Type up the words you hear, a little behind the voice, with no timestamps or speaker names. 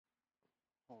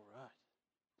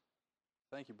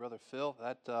Thank you, Brother Phil.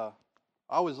 I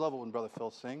always love it when Brother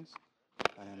Phil sings.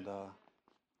 And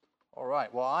all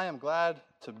right, well, I am glad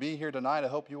to be here tonight. I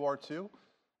hope you are too.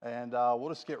 And we'll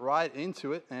just get right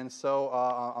into it. And so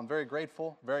I'm very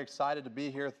grateful, very excited to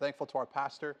be here. Thankful to our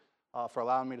pastor for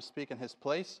allowing me to speak in his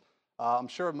place. I'm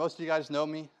sure most of you guys know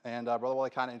me, and Brother Wally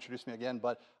kind of introduced me again.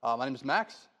 But my name is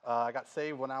Max. I got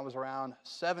saved when I was around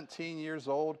 17 years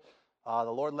old. The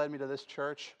Lord led me to this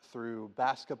church through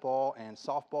basketball and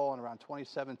softball in around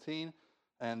 2017,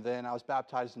 and then I was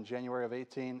baptized in January of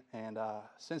 18, and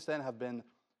since then have been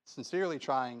sincerely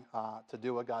trying to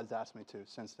do what God's asked me to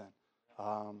since then.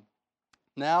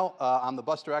 Now I'm the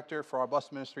bus director for our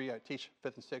bus ministry. I teach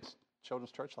 5th and 6th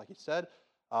Children's Church, like he said,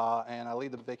 and I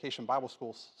lead the Vacation Bible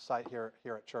School site here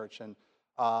at church. And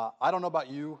I don't know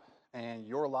about you and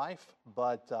your life,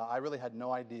 but I really had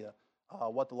no idea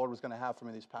what the Lord was going to have for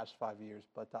me these past 5 years.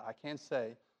 But I can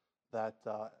say that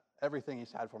everything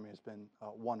He's had for me has been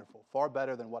wonderful, far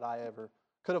better than what I ever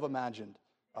could have imagined.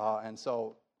 And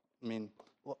so, I mean,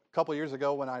 a couple of years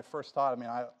ago when I first taught,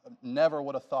 I never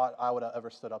would have thought I would have ever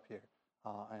stood up here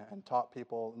and taught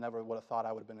people. Never would have thought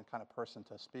I would have been the kind of person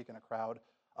to speak in a crowd,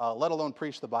 let alone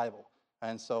preach the Bible.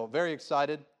 And so very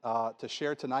excited to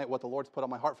share tonight what the Lord's put on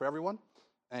my heart for everyone.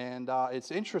 And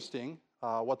it's interesting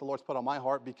what the Lord's put on my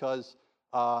heart because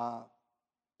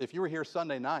if you were here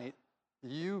Sunday night,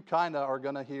 you kind of are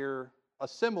going to hear a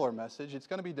similar message. It's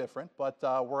going to be different, but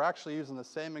we're actually using the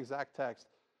same exact text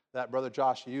that Brother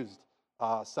Josh used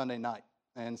Sunday night.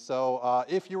 And so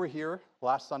if you were here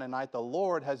last Sunday night, the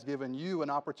Lord has given you an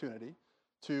opportunity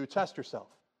to test yourself.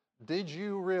 Did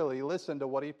you really listen to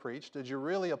what he preached? Did you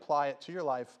really apply it to your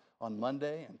life on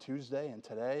Monday and Tuesday and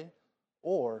today?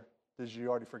 Or did you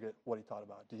already forget what he taught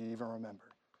about? Do you even remember?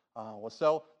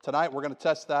 So tonight we're going to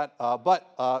test that.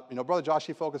 But Brother Josh,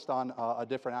 he focused on a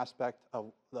different aspect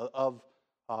of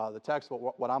the text,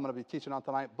 what I'm going to be teaching on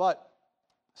tonight. But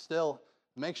still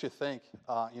makes you think,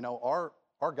 our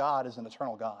God is an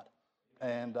eternal God.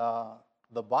 And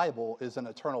the Bible is an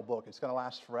eternal book. It's going to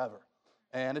last forever.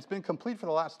 And it's been complete for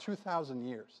the last 2,000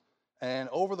 years. And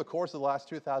over the course of the last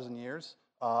 2,000 years,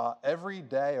 every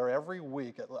day or every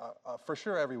week, for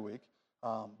sure every week,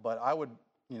 but I would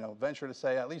venture to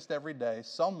say at least every day,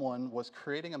 someone was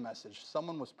creating a message,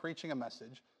 someone was preaching a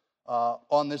message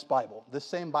on this Bible, this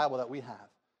same Bible that we have.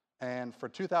 And for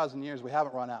 2,000 years, we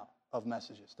haven't run out of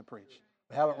messages to preach.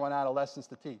 We haven't run out of lessons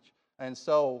to teach. And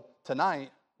so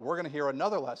tonight, we're going to hear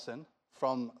another lesson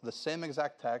from the same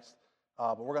exact text,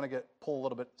 but we're going to pull a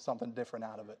little bit something different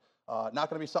out of it. Not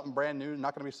going to be something brand new,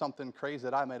 not going to be something crazy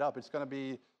that I made up. It's going to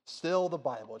be still the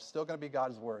Bible. It's still going to be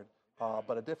God's Word,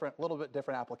 but a little bit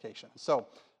different application. So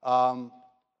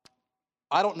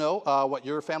I don't know what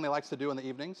your family likes to do in the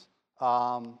evenings.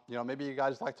 Maybe you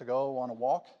guys like to go on a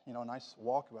walk, a nice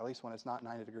walk, at least when it's not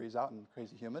 90 degrees out and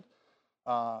crazy humid.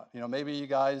 Maybe you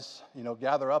guys,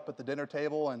 gather up at the dinner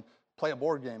table and play a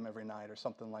board game every night or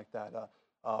something like that.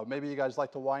 Maybe you guys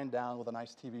like to wind down with a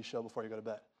nice TV show before you go to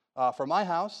bed. For my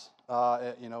house,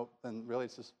 and really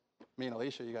it's just me and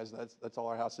Alicia, you guys, that's all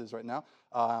our house is right now.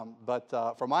 But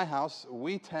for my house,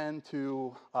 we tend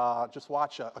to just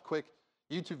watch a quick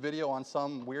YouTube video on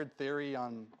some weird theory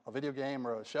on a video game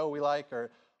or a show we like, or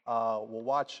we'll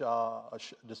watch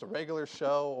just a regular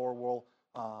show, or we'll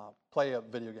play a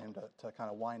video game to kind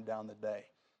of wind down the day.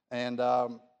 And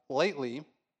lately,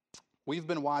 we've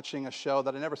been watching a show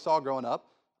that I never saw growing up,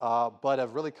 but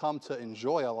have really come to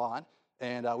enjoy a lot.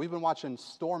 And we've been watching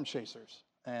Storm Chasers.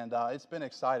 And it's been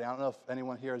exciting. I don't know if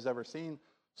anyone here has ever seen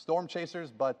Storm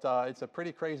Chasers, but it's a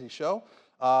pretty crazy show.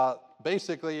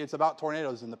 Basically, it's about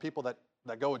tornadoes and the people that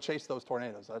go and chase those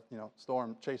tornadoes,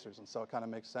 storm chasers. And so it kind of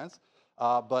makes sense.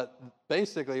 But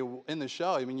basically, in the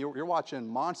show, you're watching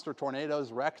monster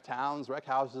tornadoes wreck towns, wreck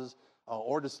houses,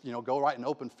 or just, go right in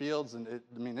open fields. And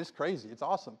it's crazy. It's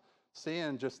awesome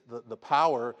seeing just the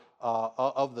power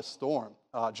of the storm,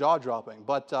 jaw-dropping.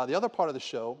 But the other part of the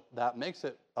show that makes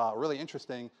it really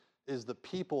interesting is the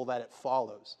people that it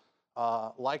follows.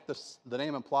 Like the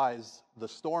name implies, the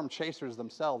storm chasers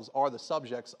themselves are the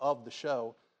subjects of the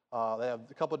show. They have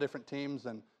a couple of different teams,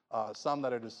 and some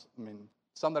that are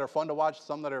some that are fun to watch,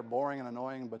 some that are boring and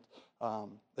annoying. But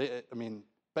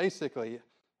basically,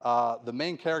 the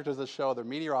main characters of the show, they're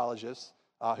meteorologists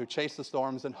who chase the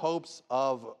storms in hopes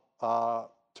of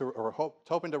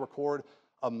hoping to record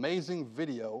amazing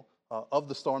video of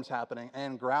the storms happening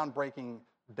and groundbreaking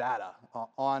data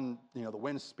on the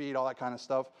wind speed, all that kind of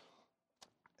stuff.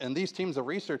 And these teams of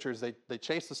researchers, they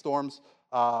chase the storms,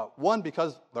 one,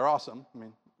 because they're awesome.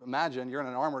 Imagine you're in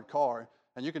an armored car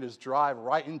and you can just drive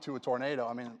right into a tornado.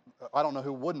 I don't know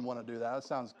who wouldn't want to do that. That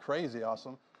sounds crazy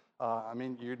awesome. I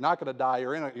mean, you're not going to die.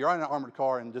 You're in an armored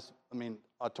car, and just, I mean,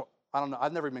 I don't know.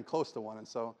 I've never been close to one, and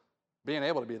so being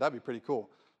able to be, that'd be pretty cool.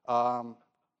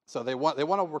 So they want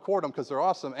to record them because they're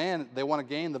awesome, and they want to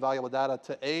gain the valuable data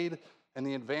to aid in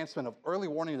the advancement of early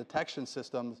warning detection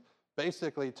systems,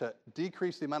 basically to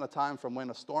decrease the amount of time from when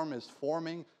a storm is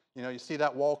forming. You know, you see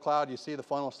that wall cloud, you see the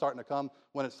funnel starting to come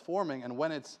when it's forming, and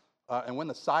when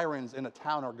the sirens in a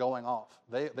town are going off.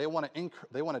 They want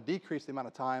to decrease the amount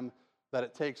of time that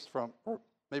it takes from, or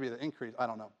maybe the increase, I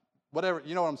don't know. Whatever,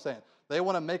 you know what I'm saying. They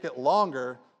want to make it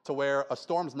longer to where a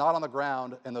storm's not on the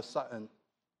ground and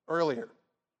earlier.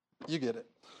 You get it,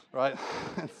 right?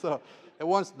 And so they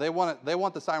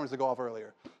want the sirens to go off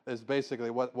earlier is basically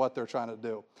what they're trying to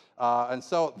do. And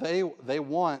so they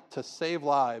want to save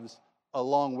lives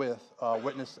along with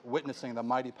witnessing the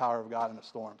mighty power of God in a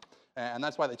storm. And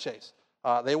that's why they chase.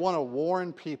 They want to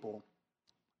warn people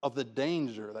of the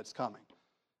danger that's coming.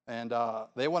 And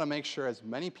they want to make sure as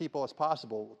many people as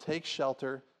possible will take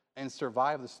shelter and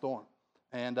survive the storm.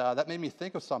 And that made me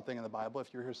think of something in the Bible.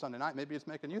 If you're here Sunday night, maybe it's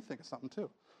making you think of something too.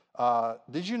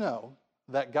 Did you know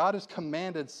that God has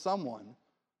commanded someone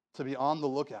to be on the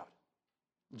lookout?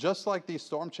 Just like these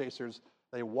storm chasers,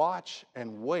 they watch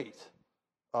and wait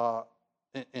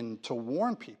and to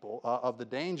warn people of the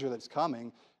danger that's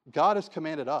coming. God has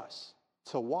commanded us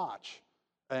to watch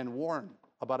and warn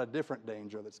about a different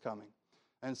danger that's coming.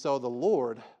 And so the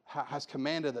Lord has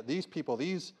commanded that these people,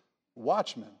 these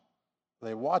watchmen,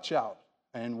 they watch out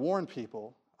and warn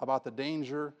people about the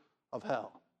danger of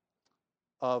hell,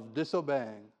 of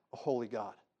disobeying a holy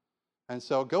God. And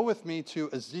so go with me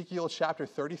to Ezekiel chapter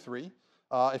 33.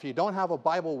 If you don't have a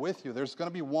Bible with you, there's going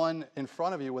to be one in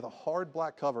front of you with a hard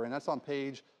black cover, and that's on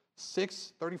page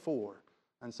 634.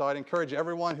 And so I'd encourage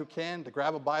everyone who can to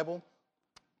grab a Bible,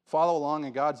 follow along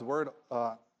in God's Word,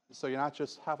 so you're not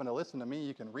just having to listen to me,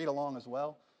 you can read along as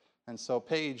well. And so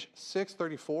page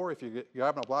 634, if you're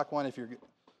grabbing a black one, I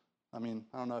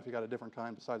don't know if you got a different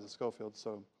kind besides the Schofield.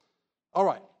 So, all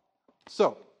right.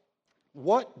 So,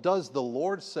 what does the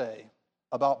Lord say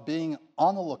about being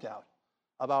on the lookout,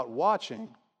 about watching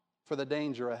for the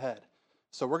danger ahead?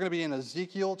 So we're going to be in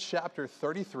Ezekiel chapter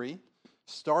 33,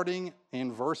 starting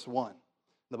in verse 1.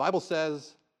 The Bible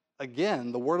says,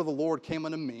 "Again, the word of the Lord came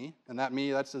unto me," and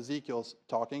that's Ezekiel's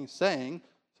talking, saying,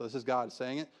 so this is God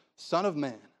saying it, "Son of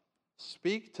man,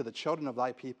 speak to the children of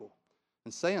thy people,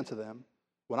 and say unto them,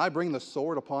 when I bring the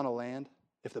sword upon a land,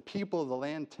 if the people of the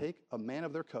land take a man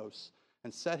of their coasts,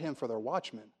 and set him for their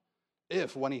watchman,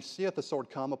 if, when he seeth the sword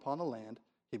come upon the land,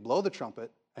 he blow the trumpet,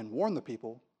 and warn the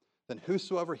people, then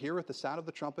whosoever heareth the sound of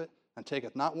the trumpet, and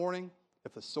taketh not warning,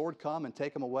 if the sword come and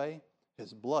take him away,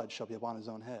 his blood shall be upon his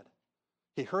own head.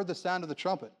 He heard the sound of the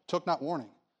trumpet, took not warning,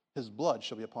 his blood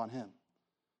shall be upon him.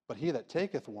 But he that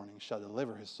taketh warning shall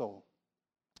deliver his soul.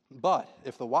 But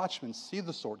if the watchman see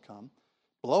the sword come,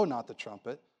 blow not the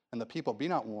trumpet, and the people be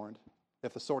not warned,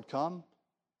 if the sword come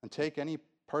and take any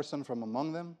person from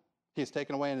among them, he is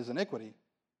taken away in his iniquity,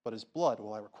 but his blood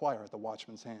will I require at the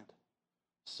watchman's hand.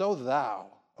 So thou,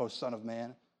 O son of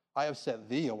man, I have set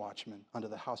thee a watchman unto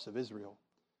the house of Israel.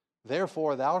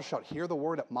 Therefore thou shalt hear the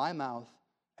word at my mouth,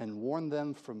 and warn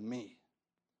them from me.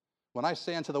 When I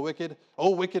say unto the wicked, O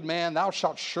wicked man, thou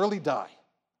shalt surely die,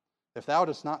 if thou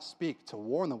dost not speak to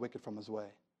warn the wicked from his way,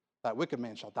 that wicked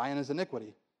man shall die in his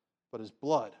iniquity, but his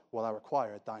blood will I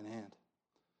require at thine hand.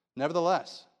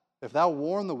 Nevertheless, if thou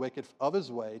warn the wicked of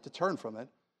his way to turn from it,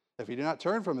 if he do not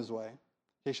turn from his way,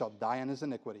 he shall die in his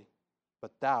iniquity,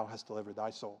 but thou hast delivered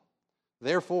thy soul.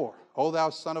 Therefore, O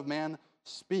thou son of man,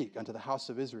 speak unto the house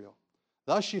of Israel.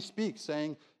 Thus you speak,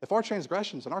 saying, if our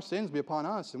transgressions and our sins be upon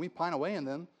us, and we pine away in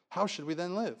them, how should we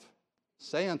then live?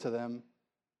 Say unto them,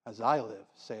 as I live,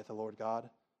 saith the Lord God,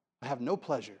 I have no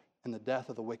pleasure in the death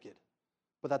of the wicked,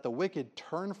 but that the wicked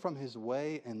turn from his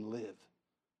way and live.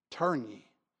 Turn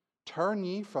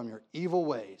ye from your evil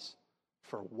ways,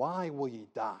 for why will ye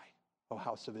die, O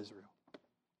house of Israel?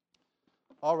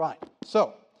 All right,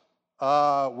 so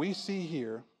we see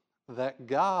here that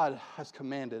God has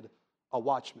commanded a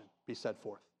watchman be set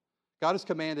forth. God has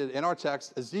commanded in our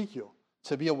text Ezekiel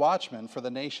to be a watchman for the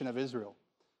nation of Israel.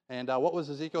 And what was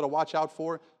Ezekiel to watch out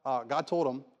for? God told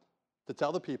him to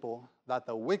tell the people that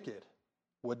the wicked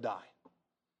would die.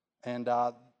 And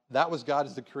that was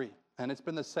God's decree. And it's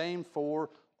been the same for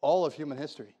all of human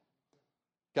history.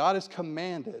 God has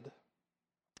commanded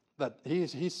that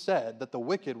he said that the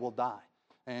wicked will die.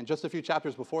 And just a few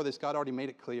chapters before this, God already made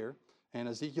it clear. In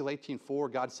Ezekiel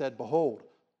 18:4, God said, behold,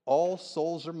 all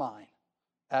souls are mine.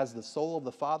 As the soul of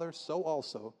the Father, so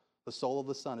also the soul of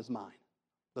the Son is mine.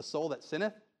 The soul that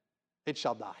sinneth, it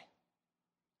shall die.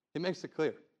 He makes it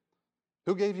clear.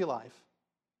 Who gave you life?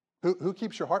 Who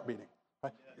keeps your heart beating?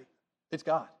 Right? It's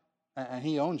God, and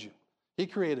He owns you. He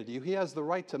created you. He has the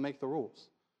right to make the rules.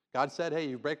 God said, hey,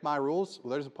 you break my rules,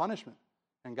 well, there's a punishment.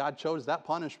 And God chose that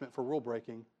punishment for rule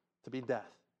breaking to be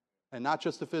death. And not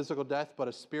just a physical death, but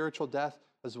a spiritual death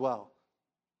as well.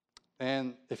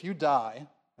 And if you die,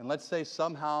 and let's say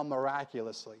somehow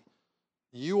miraculously,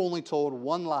 you only told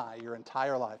one lie your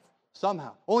entire life,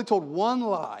 somehow, only told one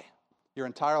lie your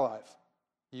entire life,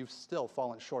 you've still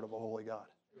fallen short of a holy God.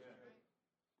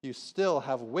 You still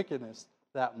have wickedness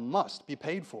that must be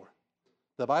paid for.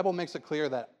 The Bible makes it clear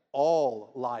that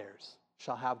all liars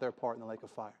shall have their part in the lake of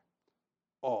fire.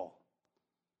 All.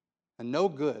 And no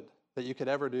good that you could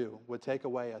ever do would take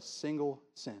away a single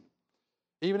sin.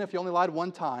 Even if you only lied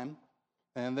one time,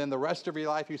 and then the rest of your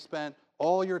life you spent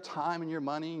all your time and your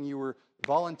money, and you were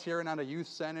volunteering at a youth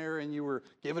center, and you were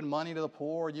giving money to the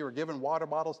poor, you were giving water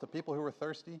bottles to people who were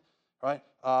thirsty, right?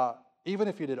 Even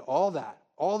if you did all that,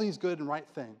 all these good and right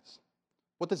things,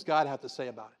 what does God have to say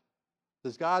about it?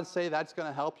 Does God say that's going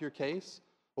to help your case?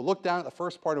 Well, look down at the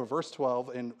first part of verse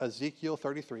 12 in Ezekiel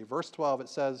 33. Verse 12, it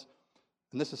says,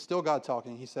 and this is still God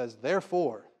talking, He says,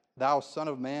 therefore, thou son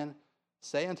of man,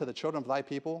 say unto the children of thy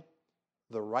people,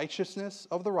 the righteousness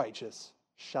of the righteous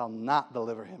shall not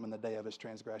deliver him in the day of his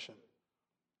transgression.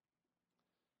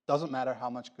 Doesn't matter how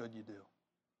much good you do.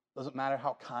 Doesn't matter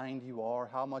how kind you are,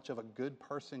 how much of a good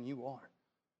person you are.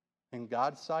 In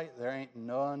God's sight, there ain't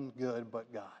none good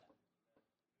but God.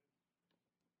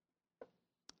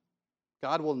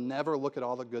 God will never look at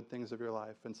all the good things of your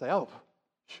life and say, oh,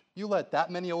 you let that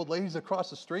many old ladies across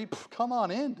the street? Come on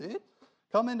in, dude.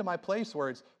 Come into my place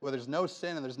where there's no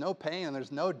sin and there's no pain and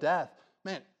there's no death.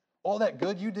 Man, all that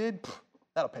good you did,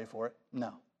 that'll pay for it.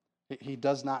 No, He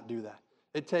does not do that.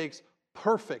 It takes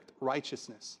perfect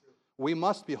righteousness. We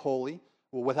must be holy,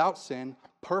 without sin,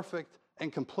 perfect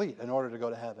and complete in order to go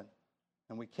to heaven.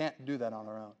 And we can't do that on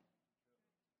our own.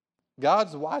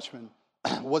 God's watchman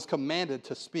was commanded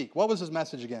to speak. What was his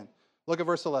message again? Look at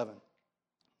verse 11.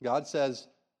 God says,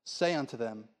 say unto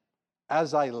them,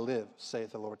 as I live,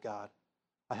 saith the Lord God,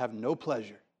 I have no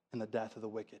pleasure in the death of the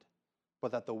wicked,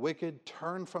 but that the wicked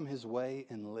turn from his way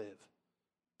and live.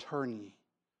 Turn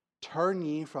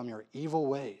ye from your evil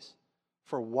ways,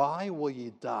 for why will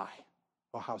ye die,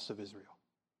 O house of Israel?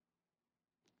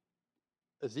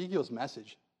 Ezekiel's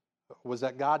message was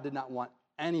that God did not want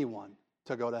anyone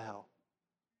to go to hell.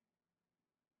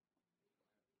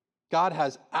 God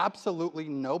has absolutely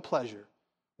no pleasure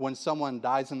when someone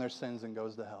dies in their sins and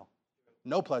goes to hell.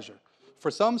 No pleasure.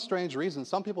 For some strange reason,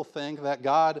 some people think that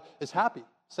God is happy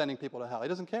sending people to hell. He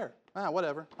doesn't care.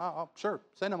 Whatever. Sure,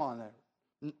 send them on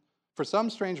there. For some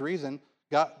strange reason,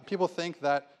 people think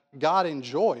that God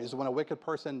enjoys when a wicked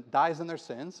person dies in their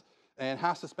sins and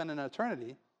has to spend an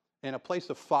eternity in a place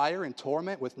of fire and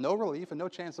torment with no relief and no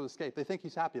chance of escape. They think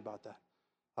He's happy about that.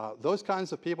 Those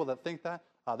kinds of people that think that,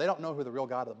 they don't know who the real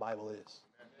God of the Bible is.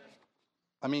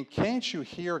 I mean, can't you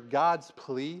hear God's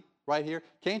plea right here?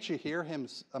 Can't you hear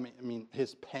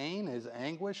His pain, His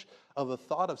anguish of the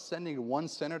thought of sending one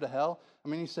sinner to hell? I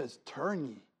mean, He says, turn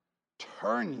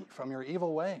ye from your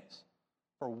evil ways,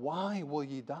 for why will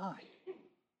ye die?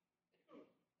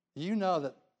 You know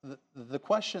that the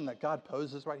question that God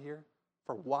poses right here,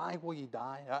 for why will ye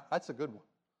die, that's a good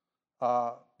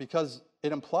one. Because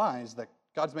it implies that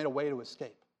God's made a way to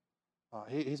escape.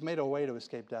 He's made a way to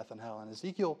escape death and hell. And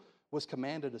Ezekiel was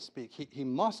commanded to speak. He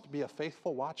must be a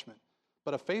faithful watchman.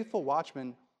 But a faithful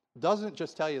watchman doesn't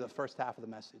just tell you the first half of the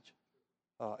message.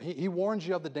 He warns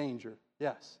you of the danger,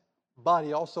 yes. But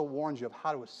he also warns you of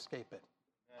how to escape it.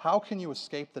 How can you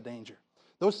escape the danger?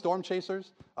 Those storm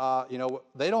chasers,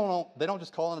 they don't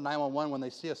just call into 911 when they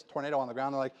see a tornado on the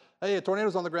ground. They're like, hey, a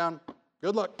tornado's on the ground.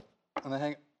 Good luck. And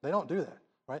they don't do that.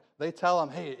 Right? They tell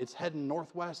them, hey, it's heading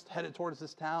northwest, headed towards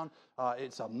this town.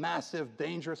 It's a massive,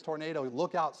 dangerous tornado.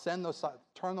 Look out, turn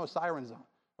those sirens on.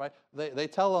 Right? They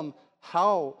tell them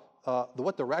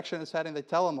what direction it's heading. They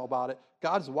tell them about it.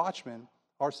 God's watchmen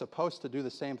are supposed to do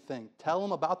the same thing. Tell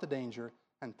them about the danger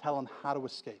and tell them how to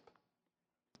escape.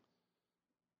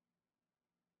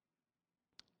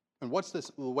 And what's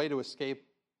the way to escape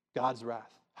God's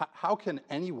wrath? How can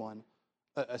anyone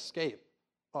escape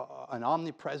an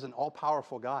omnipresent,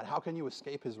 all-powerful God? How can you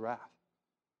escape His wrath?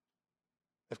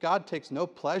 If God takes no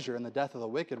pleasure in the death of the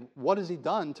wicked, what has He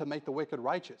done to make the wicked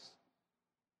righteous?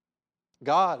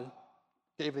 God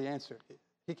gave the answer.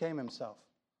 He came Himself.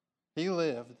 He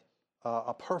lived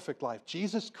a perfect life.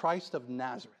 Jesus Christ of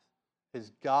Nazareth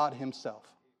is God Himself.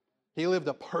 He lived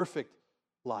a perfect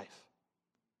life.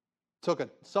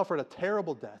 Suffered a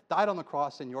terrible death, died on the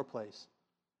cross in your place,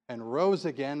 and rose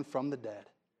again from the dead.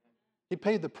 He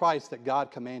paid the price that God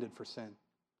commanded for sin.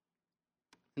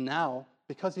 And now,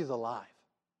 because he's alive,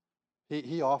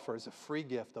 he offers a free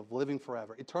gift of living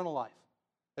forever, eternal life,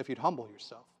 if you'd humble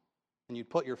yourself and you'd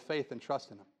put your faith and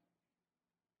trust in him.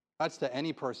 That's to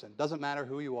any person. Doesn't matter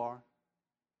who you are.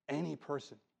 Any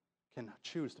person can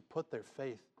choose to put their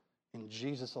faith in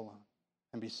Jesus alone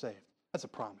and be saved. That's a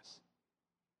promise.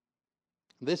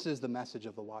 This is the message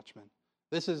of the watchman.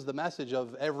 This is the message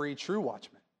of every true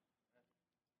watchman.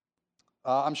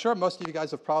 I'm sure most of you guys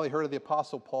have probably heard of the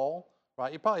Apostle Paul,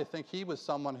 right? You probably think he was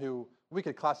someone who we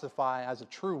could classify as a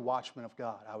true watchman of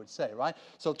God, I would say, right?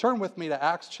 So turn with me to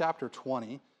Acts chapter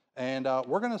 20, and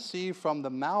we're going to see from the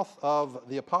mouth of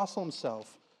the apostle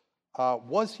himself,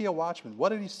 was he a watchman? What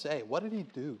did he say? What did he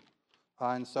do?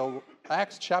 And so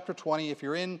Acts chapter 20, if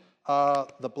you're in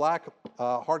the black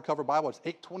hardcover Bible, it's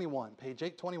 821, page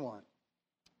 821.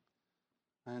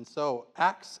 And so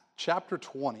Acts chapter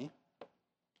 20,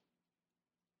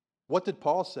 what did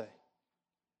Paul say?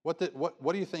 What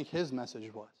do you think his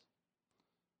message was?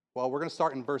 Well, we're going to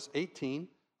start in verse 18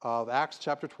 of Acts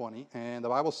chapter 20, and the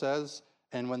Bible says,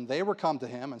 and when they were come to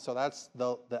him, and so that's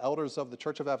the elders of the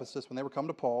church of Ephesus, when they were come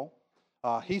to Paul,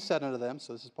 he said unto them,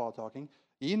 so this is Paul talking,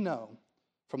 ye know,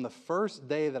 from the first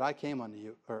day that I came unto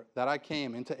you, or that I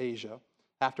came into Asia,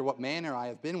 after what manner I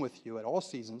have been with you at all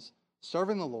seasons,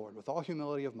 serving the Lord with all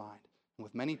humility of mind, and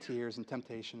with many tears and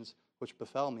temptations which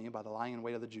befell me by the lying in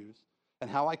wait of the Jews, and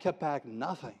how I kept back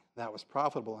nothing that was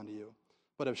profitable unto you,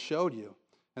 but have showed you,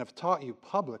 and have taught you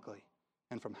publicly,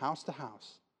 and from house to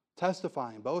house,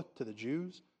 testifying both to the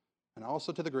Jews and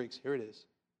also to the Greeks, here it is,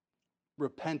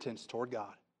 repentance toward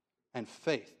God and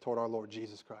faith toward our Lord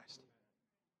Jesus Christ.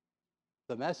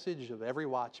 The message of every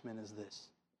watchman is this: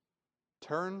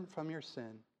 turn from your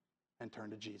sin and turn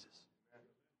to Jesus.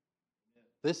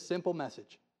 This simple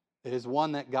message is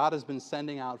one that God has been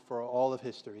sending out for all of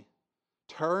history.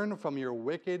 Turn from your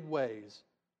wicked ways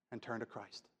and turn to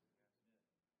Christ.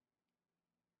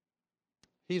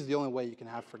 He's the only way you can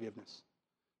have forgiveness.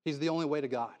 He's the only way to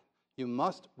God. You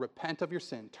must repent of your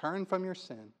sin, turn from your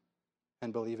sin,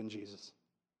 and believe in Jesus.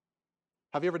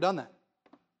 Have you ever done that?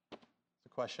 It's a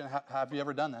question. Have you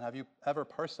ever done that? Have you ever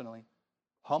personally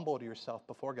humbled yourself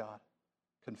before God,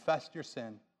 confessed your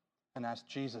sin, and asked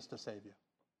Jesus to save you?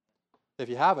 If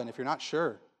you haven't, if you're not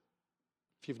sure,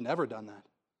 if you've never done that,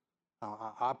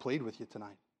 I plead with you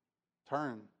tonight.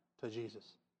 Turn to Jesus.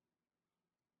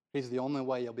 He's the only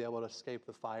way you'll be able to escape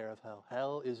the fire of hell.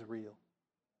 Hell is real.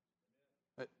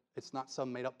 It's not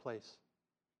some made-up place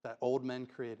that old men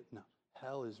created. No,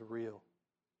 hell is real.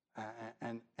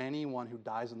 And anyone who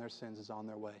dies in their sins is on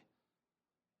their way.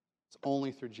 It's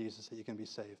only through Jesus that you can be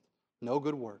saved. No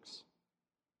good works.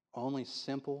 Only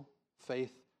simple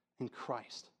faith in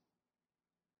Christ.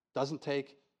 Doesn't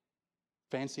take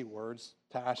fancy words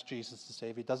to ask Jesus to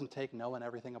save you. It doesn't take knowing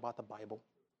everything about the Bible.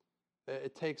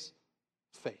 It takes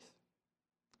faith.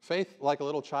 Faith like a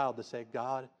little child to say,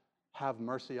 God, have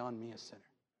mercy on me, a sinner.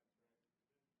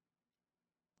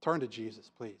 Turn to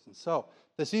Jesus, please. And so,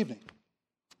 this evening,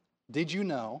 did you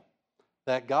know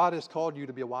that God has called you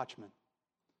to be a watchman?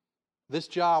 This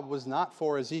job was not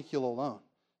for Ezekiel alone.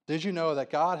 Did you know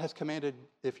that God has commanded,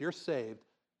 if you're saved,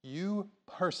 you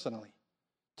personally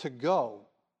to go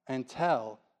and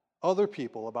tell other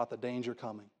people about the danger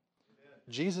coming? Amen.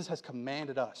 Jesus has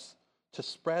commanded us to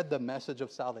spread the message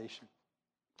of salvation.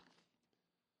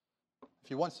 If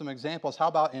you want some examples, how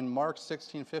about in Mark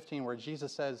 16:15, where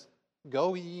Jesus says,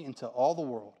 go ye into all the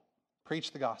world,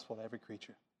 preach the gospel to every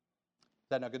creature. Is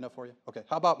that not good enough for you? Okay.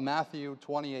 How about Matthew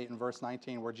 28 and verse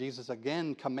 19, where Jesus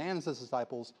again commands his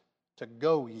disciples to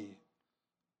go ye.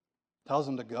 Tells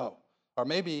them to go. Or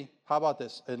maybe, how about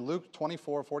this? In Luke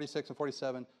 24, 46 and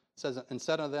 47, it says, and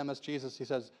said unto them as Jesus, he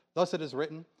says, thus it is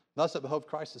written, thus it behoved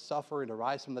Christ to suffer and to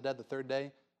rise from the dead the third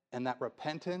day, and that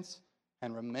repentance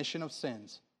and remission of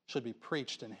sins should be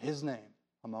preached in his name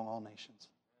among all nations.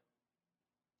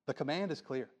 The command is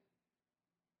clear.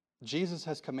 Jesus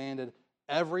has commanded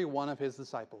every one of his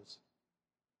disciples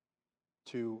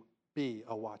to be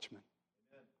a watchman,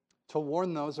 to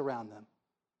warn those around them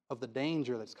of the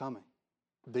danger that's coming.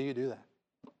 Do you do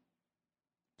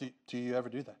that? Do you ever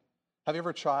do that? Have you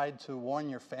ever tried to warn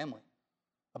your family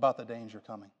about the danger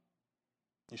coming?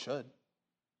 You should.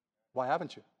 Why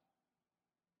haven't you?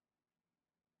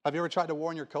 Have you ever tried to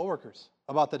warn your coworkers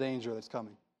about the danger that's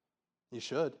coming? You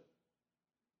should.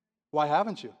 Why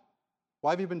haven't you?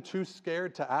 Why have you been too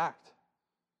scared to act?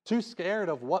 Too scared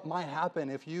of what might happen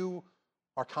if you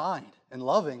are kind and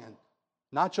loving and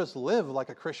not just live like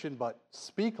a Christian, but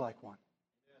speak like one?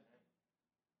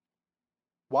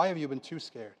 Why have you been too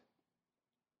scared?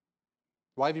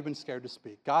 Why have you been scared to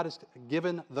speak? God has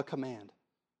given the command.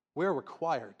 We're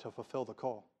required to fulfill the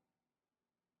call.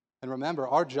 And remember,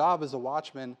 our job as a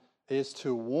watchman is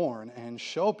to warn and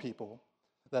show people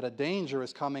that a danger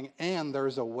is coming and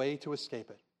there's a way to escape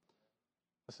it.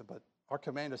 Listen, but our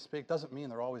command to speak doesn't mean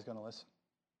they're always going to listen.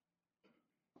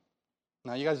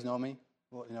 Now, you guys know me.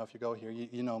 Well, if you go here,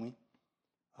 you know me.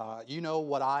 You know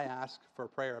what I ask for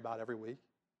prayer about every week.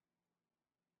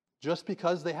 Just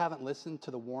because they haven't listened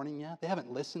to the warning yet, they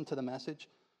haven't listened to the message,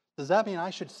 does that mean I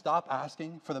should stop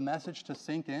asking for the message to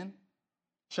sink in?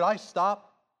 Should I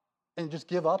stop and just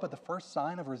give up at the first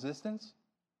sign of resistance?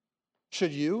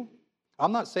 Should you?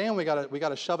 I'm not saying we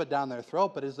gotta shove it down their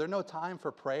throat, but is there no time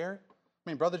for prayer? I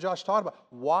mean, Brother Josh talked about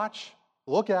watch,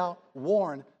 look out,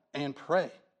 warn, and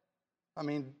pray. I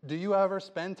mean, do you ever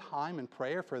spend time in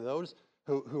prayer for those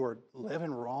who are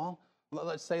living wrong?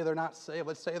 Let's say they're not saved.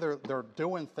 Let's say they're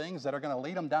doing things that are going to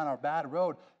lead them down a bad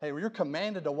road. Hey, you're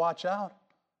commanded to watch out.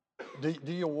 Do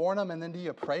you warn them and then do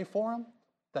you pray for them?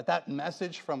 That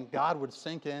message from God would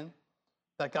sink in?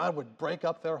 That God would break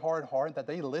up their hard heart? That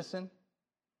they listen?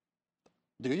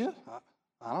 Do you?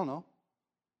 I don't know.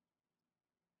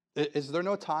 Is there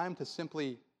no time to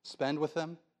simply spend with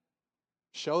them?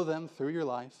 Show them through your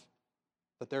life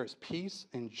that there is peace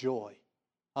and joy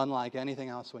unlike anything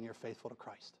else when you're faithful to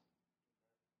Christ.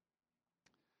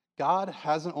 God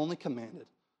hasn't only commanded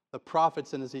the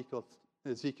prophets in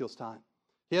Ezekiel's time.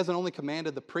 He hasn't only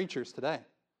commanded the preachers today.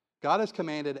 God has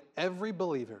commanded every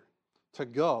believer to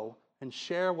go and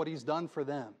share what he's done for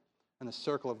them in the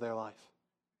circle of their life.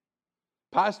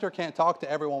 Pastor can't talk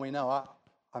to everyone we know.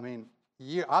 I've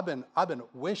been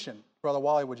wishing Brother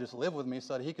Wally would just live with me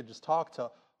so that he could just talk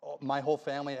to my whole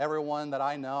family, everyone that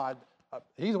I know.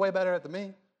 He's way better at it than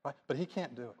me, right? But he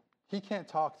can't do it. He can't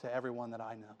talk to everyone that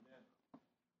I know.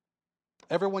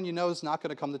 Everyone you know is not going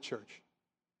to come to church.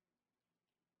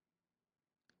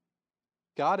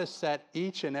 God has set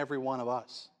each and every one of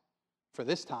us for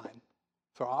this time,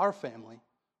 for our family,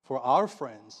 for our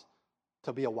friends,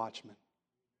 to be a watchman.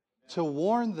 To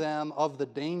warn them of the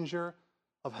danger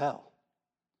of hell.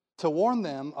 To warn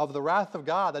them of the wrath of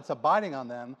God that's abiding on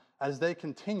them as they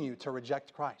continue to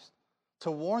reject Christ.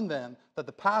 To warn them that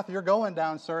the path you're going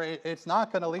down, sir, it's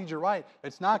not going to lead you right.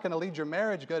 It's not going to lead your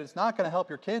marriage good. It's not going to help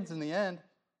your kids in the end.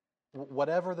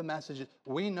 Whatever the message is,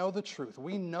 we know the truth.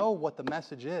 We know what the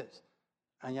message is,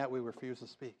 and yet we refuse to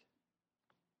speak.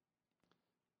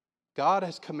 God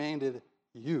has commanded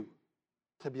you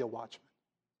to be a watchman.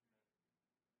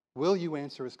 Will you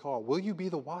answer his call? Will you be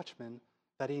the watchman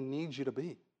that he needs you to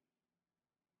be?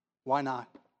 Why not?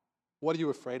 What are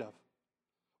you afraid of?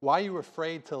 Why are you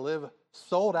afraid to live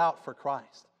sold out for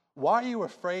Christ? Why are you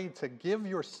afraid to give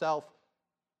yourself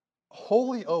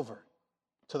wholly over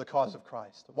to the cause of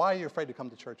Christ? Why are you afraid to come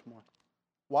to church more?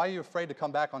 Why are you afraid to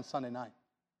come back on Sunday night?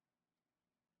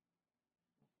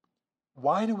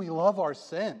 Why do we love our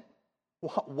sin?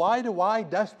 Why do I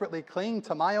desperately cling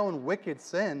to my own wicked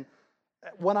sin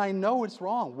when I know it's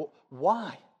wrong?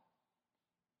 Why?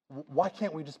 Why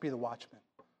can't we just be the watchman?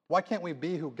 Why can't we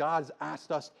be who God's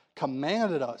asked us,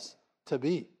 commanded us to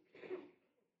be?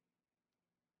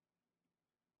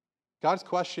 God's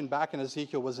question back in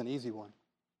Ezekiel was an easy one.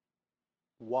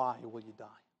 Why will you die?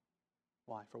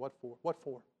 Why? For what for? What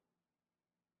for?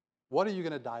 What are you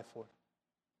going to die for?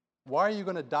 Why are you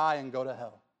going to die and go to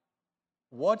hell?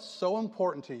 What's so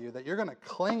important to you that you're going to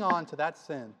cling on to that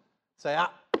sin, say,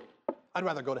 I'd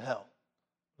rather go to hell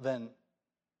than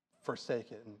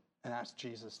forsake it and ask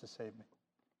Jesus to save me?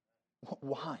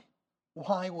 Why?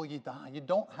 Why will you die? You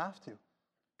don't have to.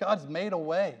 God's made a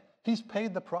way. He's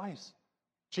paid the price.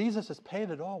 Jesus has paid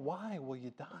it all. Why will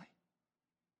you die?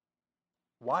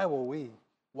 Why will we?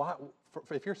 Why?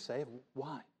 If you're saved,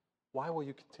 why? Why will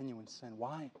you continue in sin?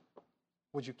 Why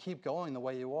would you keep going the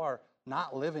way you are,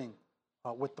 not living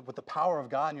with the power of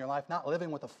God in your life, not living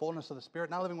with the fullness of the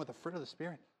Spirit, not living with the fruit of the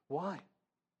Spirit? Why?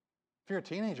 If you're a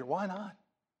teenager, why not?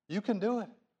 You can do it.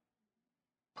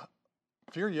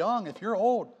 If you're young, if you're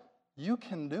old, you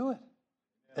can do it.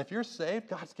 If you're saved,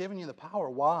 God's given you the power.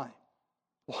 Why?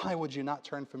 Why would you not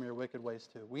turn from your wicked ways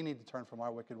too? We need to turn from our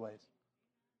wicked ways.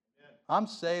 I'm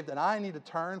saved and I need to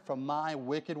turn from my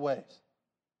wicked ways.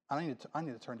 I need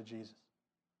to turn to Jesus.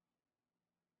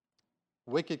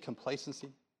 Wicked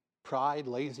complacency, pride,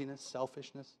 laziness,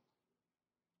 selfishness.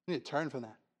 You need to turn from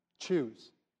that.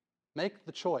 Choose. Make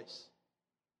the choice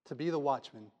to be the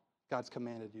watchman God's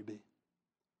commanded you be.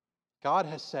 God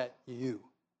has set you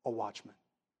a watchman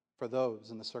for those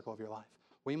in the circle of your life.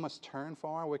 We must turn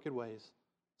from our wicked ways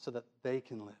so that they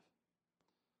can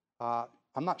live.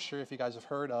 I'm not sure if you guys have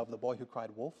heard of the boy who cried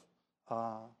wolf.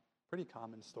 Pretty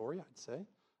common story, I'd say.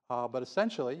 But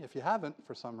essentially, if you haven't,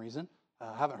 for some reason,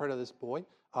 haven't heard of this boy,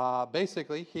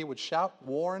 Basically, he would shout,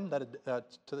 warn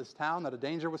to this town that a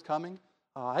danger was coming.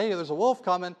 Hey, there's a wolf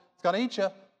coming. It's going to eat you.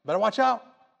 Better watch out.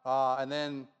 And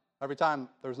then every time,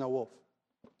 there's no wolf.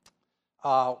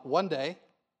 One day,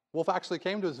 wolf actually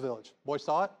came to his village. Boy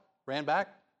saw it, ran back,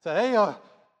 said, hey,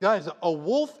 guys, a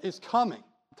wolf is coming.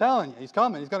 I'm telling you, he's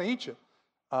coming. He's going to eat you.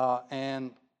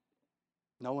 And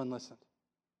no one listened.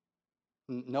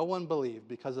 No one believed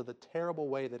because of the terrible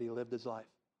way that he lived his life.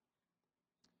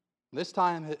 This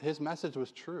time, his message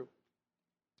was true,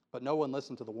 but no one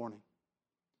listened to the warning.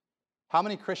 How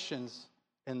many Christians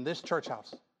in this church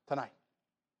house tonight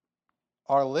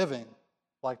are living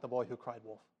like the boy who cried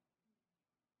wolf?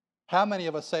 How many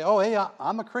of us say, oh, hey,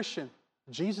 I'm a Christian.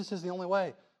 Jesus is the only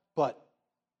way. But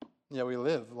we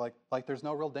live like there's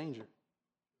no real danger.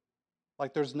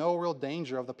 Like there's no real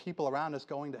danger of the people around us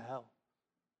going to hell.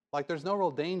 Like there's no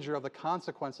real danger of the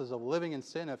consequences of living in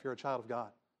sin if you're a child of God.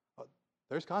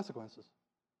 There's consequences.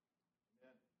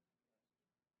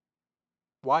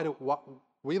 Why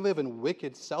we live in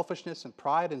wicked selfishness and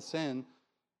pride and sin,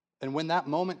 and when that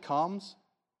moment comes,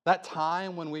 that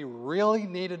time when we really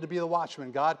needed to be the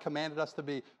watchman, God commanded us to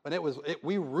be, and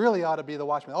we really ought to be the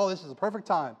watchman. Oh, this is the perfect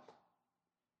time.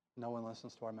 No one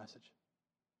listens to our message.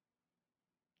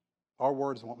 Our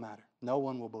words won't matter. No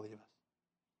one will believe us.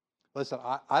 Listen,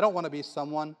 I don't want to be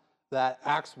someone that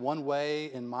acts one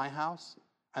way in my house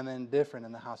and then different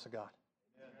in the house of God.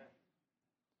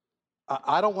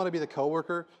 I don't want to be the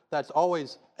coworker that's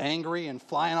always angry and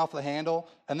flying off the handle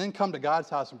and then come to God's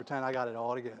house and pretend I got it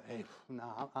all together. Hey,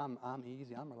 no, I'm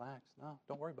easy. I'm relaxed. No,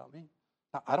 don't worry about me.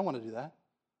 I don't want to do that.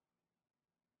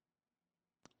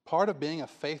 Part of being a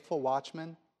faithful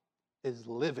watchman is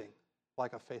living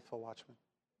like a faithful watchman.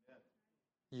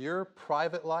 Your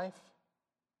private life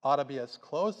ought to be as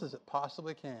close as it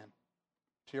possibly can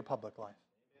to your public life.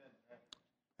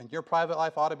 And your private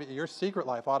life your secret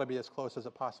life ought to be as close as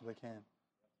it possibly can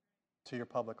to your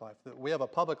public life. We have a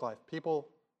public life. People,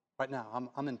 right now,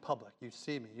 I'm in public. You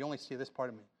see me. You only see this part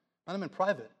of me. And I'm in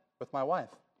private with my wife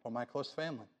or my close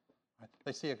family. Right?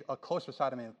 They see a closer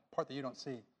side of me, a part that you don't see.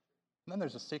 And then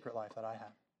there's a secret life that I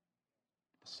have.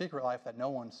 A secret life that no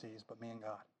one sees but me and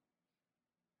God.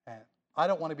 And I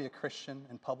don't want to be a Christian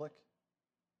in public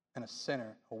and a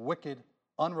sinner, a wicked,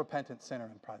 unrepentant sinner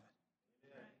in private.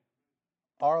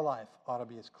 Our life ought to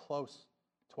be as close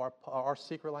to our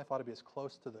secret life ought to be as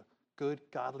close to the good,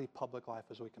 godly public life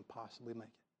as we can possibly make it.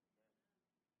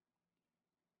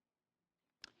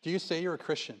 Do you say you're a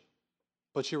Christian,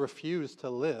 but you refuse to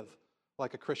live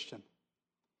like a Christian?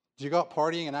 Do you go out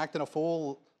partying and acting a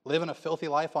fool, living a filthy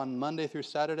life on Monday through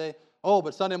Saturday? Oh,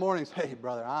 but Sunday mornings, hey,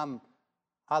 brother,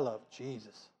 I love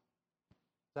Jesus.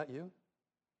 Is that you?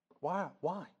 Why?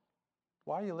 Why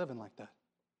are you living like that?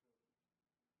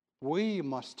 We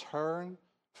must turn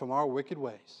from our wicked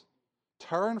ways.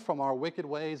 Turn from our wicked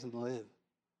ways and live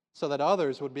so that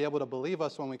others would be able to believe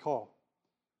us when we call.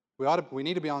 We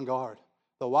need to be on guard.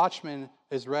 The watchman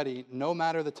is ready no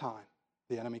matter the time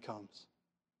the enemy comes.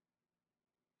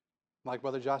 Like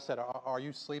Brother Josh said, are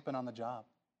you sleeping on the job?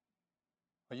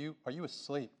 Are you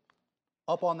asleep?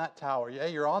 Up on that tower.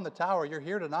 Hey, you're on the tower. You're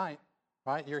here tonight,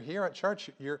 right? You're here at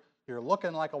church. You're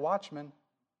looking like a watchman.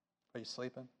 Are you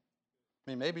sleeping? I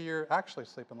mean, maybe you're actually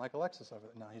sleeping like Alexis over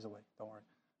there. No, he's awake. Don't worry.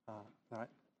 All right?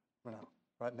 No.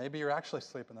 Right? Maybe you're actually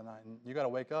sleeping tonight, and you got to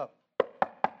wake up.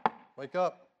 Wake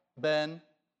up, Ben.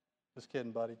 Just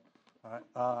kidding, buddy. All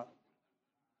right?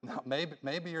 No,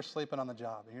 maybe you're sleeping on the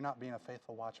job, and you're not being a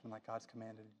faithful watchman like God's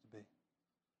commanded you to be.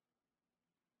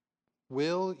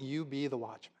 Will you be the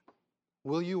watchman?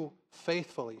 Will you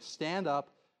faithfully stand up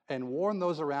and warn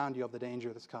those around you of the danger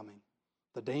that's coming?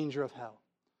 The danger of hell.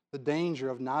 The danger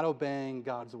of not obeying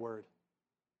God's word.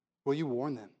 Will you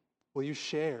warn them? Will you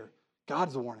share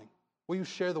God's warning? Will you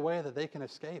share the way that they can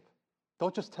escape?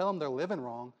 Don't just tell them they're living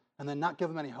wrong and then not give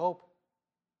them any hope.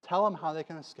 Tell them how they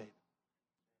can escape.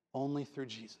 Only through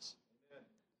Jesus.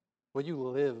 Will you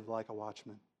live like a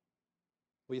watchman?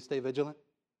 Will you stay vigilant?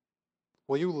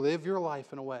 Will you live your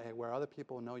life in a way where other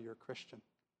people know you're a Christian?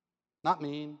 Not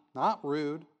mean, not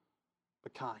rude,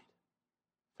 but kind.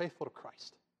 Faithful to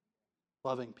Christ.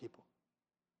 Loving people.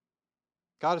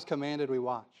 God has commanded we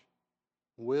watch.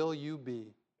 Will you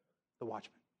be the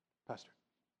watchman? Pastor.